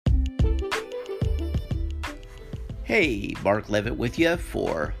Hey, Mark Levitt with you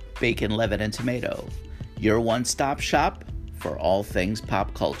for Bacon, Levitt, and Tomato, your one-stop shop for all things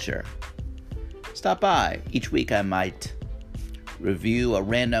pop culture. Stop by. Each week I might review a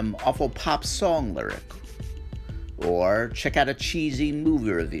random awful pop song lyric, or check out a cheesy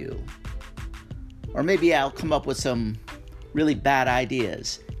movie review, or maybe I'll come up with some really bad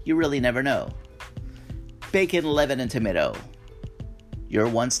ideas. You really never know. Bacon, Levitt, and Tomato, your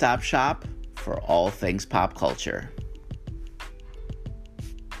one-stop shop for all things pop culture.